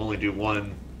 but we'll only do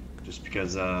 1 just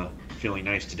because feeling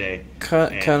nice today.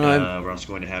 We're also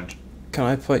going to have... Can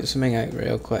I point something out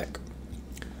real quick?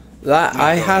 That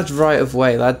I had right of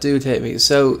way. That dude hit me.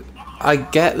 So I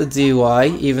get the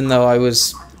DUI, even though I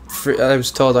was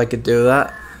told I could do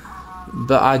that.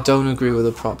 But I don't agree with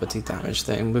the property damage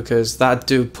thing because that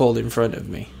dude pulled in front of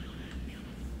me.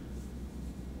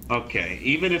 Okay,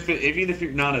 even if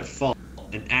you're not at fault,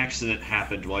 an accident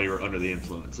happened while you were under the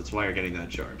influence. That's why you're getting that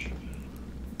charge.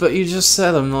 But you just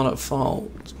said I'm not at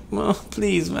fault. Well,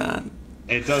 please, man.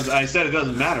 It does. I said it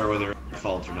doesn't matter whether you're at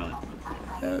fault or not.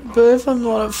 But if I'm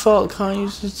not at fault, can't you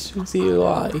just do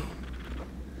DUI?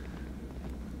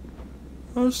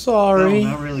 I'm sorry. No,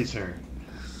 not really, sir.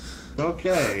 It's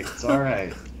okay. It's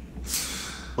alright.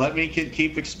 Let me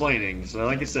keep explaining. So,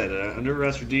 like I said, under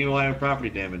arrest for DUI and property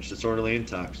damage, disorderly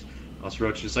intox. Also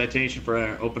wrote you a citation for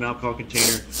an open alcohol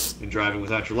container and driving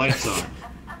without your lights on.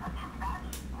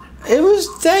 It was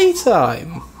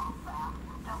daytime.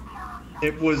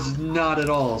 It was not at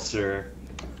all, sir.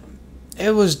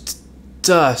 It was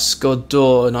dusk or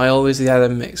dawn. I always had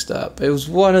them mixed up. It was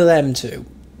one of them two.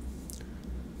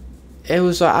 It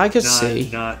was like I could see.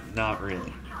 Not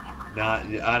really.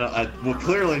 Well,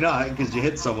 clearly not, because you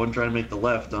hit someone trying to make the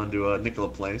left onto a Nicola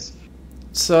Place.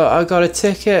 So I got a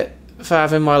ticket for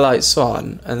having my lights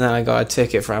on, and then I got a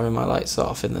ticket for having my lights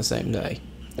off in the same day.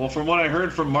 Well, from what I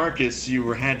heard from Marcus, you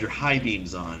had your high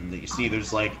beams on. That you see,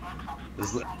 there's a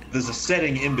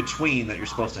setting in between that you're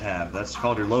supposed to have. That's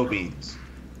called your low beams.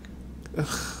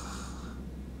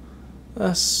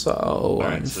 That's so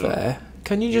unfair. So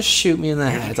can you just shoot me in the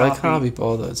head? I can't be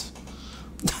bothered.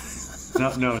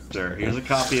 No, sir. Here's a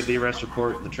copy of the arrest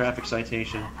report and the traffic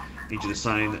citation. Need you to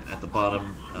sign at the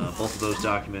bottom both of those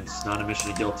documents. Not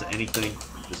admission of guilt to anything.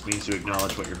 Just means to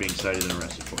acknowledge what you're being cited and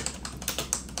arrested for.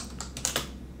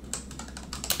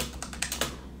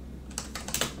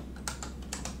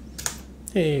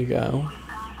 Here you go.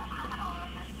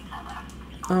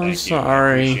 I'm Thank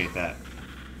sorry. You. I appreciate that.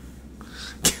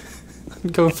 I'm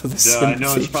going for the I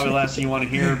know it's probably the last thing you want to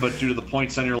hear, but due to the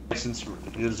points on your license,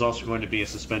 there's also going to be a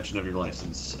suspension of your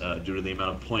license due to the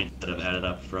amount of points that have added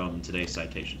up from today's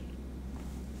citation.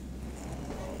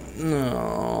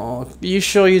 No, you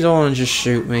sure you don't want to just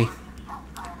shoot me?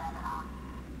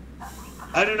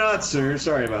 I do not, sir.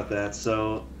 Sorry about that.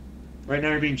 So, right now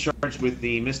you're being charged with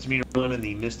the misdemeanor 1 and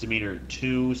the misdemeanor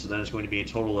 2, so that is going to be a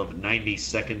total of 90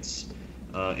 seconds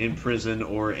in prison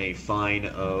or a fine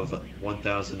of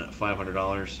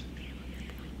 $1,500.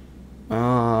 Oh,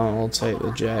 I'll take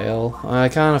the jail. I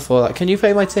can't afford that. Can you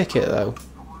pay my ticket, though?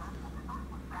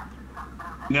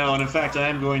 No, and in fact, I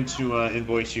am going to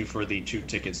invoice you for the 2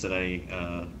 tickets that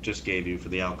I just gave you for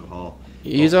the alcohol.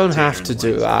 You don't have to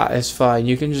do that. It's fine.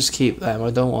 You can just keep them.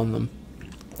 I don't want them.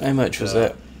 How much was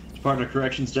it? Department of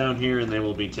Corrections down here, and they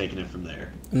will be taking it from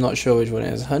there. I'm not sure which one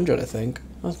it is. 100, I think.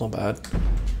 That's not bad.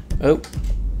 Oh.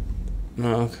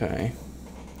 Okay.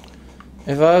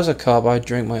 If I was a cop, I'd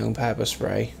drink my own pepper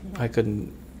spray. I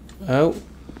couldn't... Oh.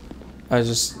 I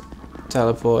just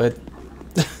teleported.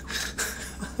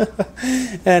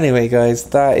 Anyway, guys,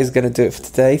 that is going to do it for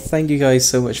today. Thank you guys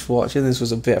so much for watching. This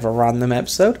was a bit of a random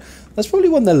episode. That's probably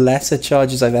one of the lesser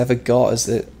charges I've ever got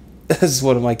as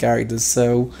one of my characters,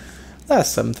 so that's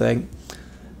something.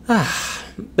 But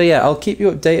yeah, I'll keep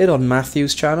you updated on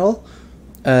Matthew's channel.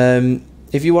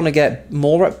 If you want to get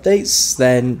more updates,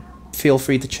 then feel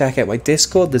free to check out my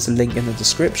Discord. There's a link in the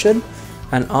description.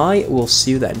 And I will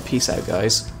see you then. Peace out,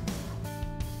 guys.